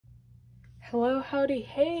Hello, howdy,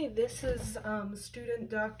 hey, this is student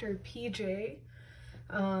Dr. PJ.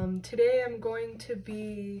 Today I'm going to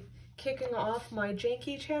be kicking off my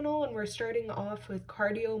janky channel, and we're starting off with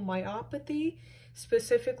cardiomyopathy.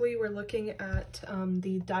 Specifically, we're looking at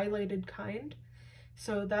the dilated kind.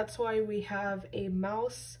 So that's why we have a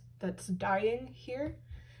mouse that's dying here.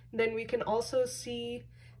 Then we can also see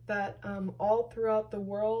that all throughout the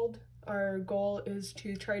world, our goal is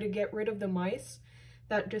to try to get rid of the mice.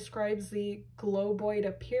 That describes the globoid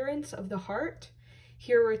appearance of the heart.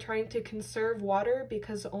 Here we're trying to conserve water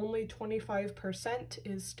because only 25%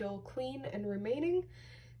 is still clean and remaining.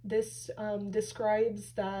 This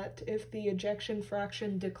describes that if the ejection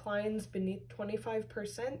fraction declines beneath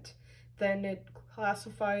 25%, then it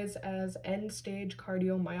classifies as end-stage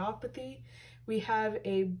cardiomyopathy. We have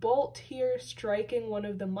a bolt here striking one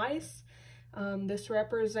of the mice. This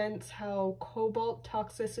represents how cobalt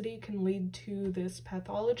toxicity can lead to this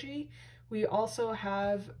pathology. We also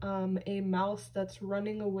have a mouse that's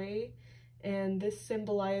running away, and this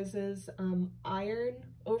symbolizes iron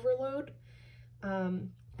overload.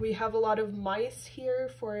 We have a lot of mice here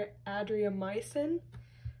for adriamycin.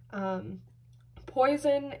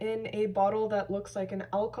 Poison in a bottle that looks like an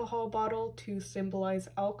alcohol bottle to symbolize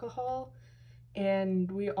alcohol. And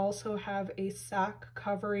we also have a sac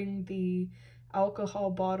covering the alcohol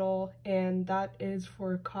bottle, and that is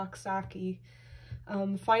for Coxsackie.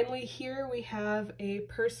 Finally, here we have a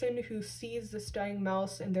person who sees this dying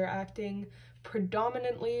mouse and they're acting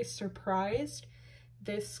predominantly surprised.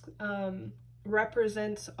 This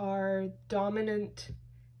represents our dominant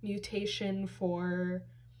mutation for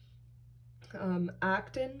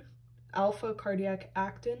actin, alpha cardiac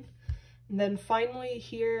actin. And then finally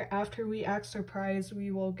here, after we act surprised,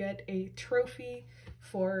 we will get a trophy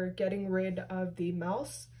for getting rid of the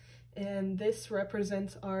mouse. And this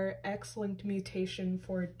represents our X-linked mutation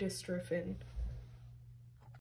for dystrophin.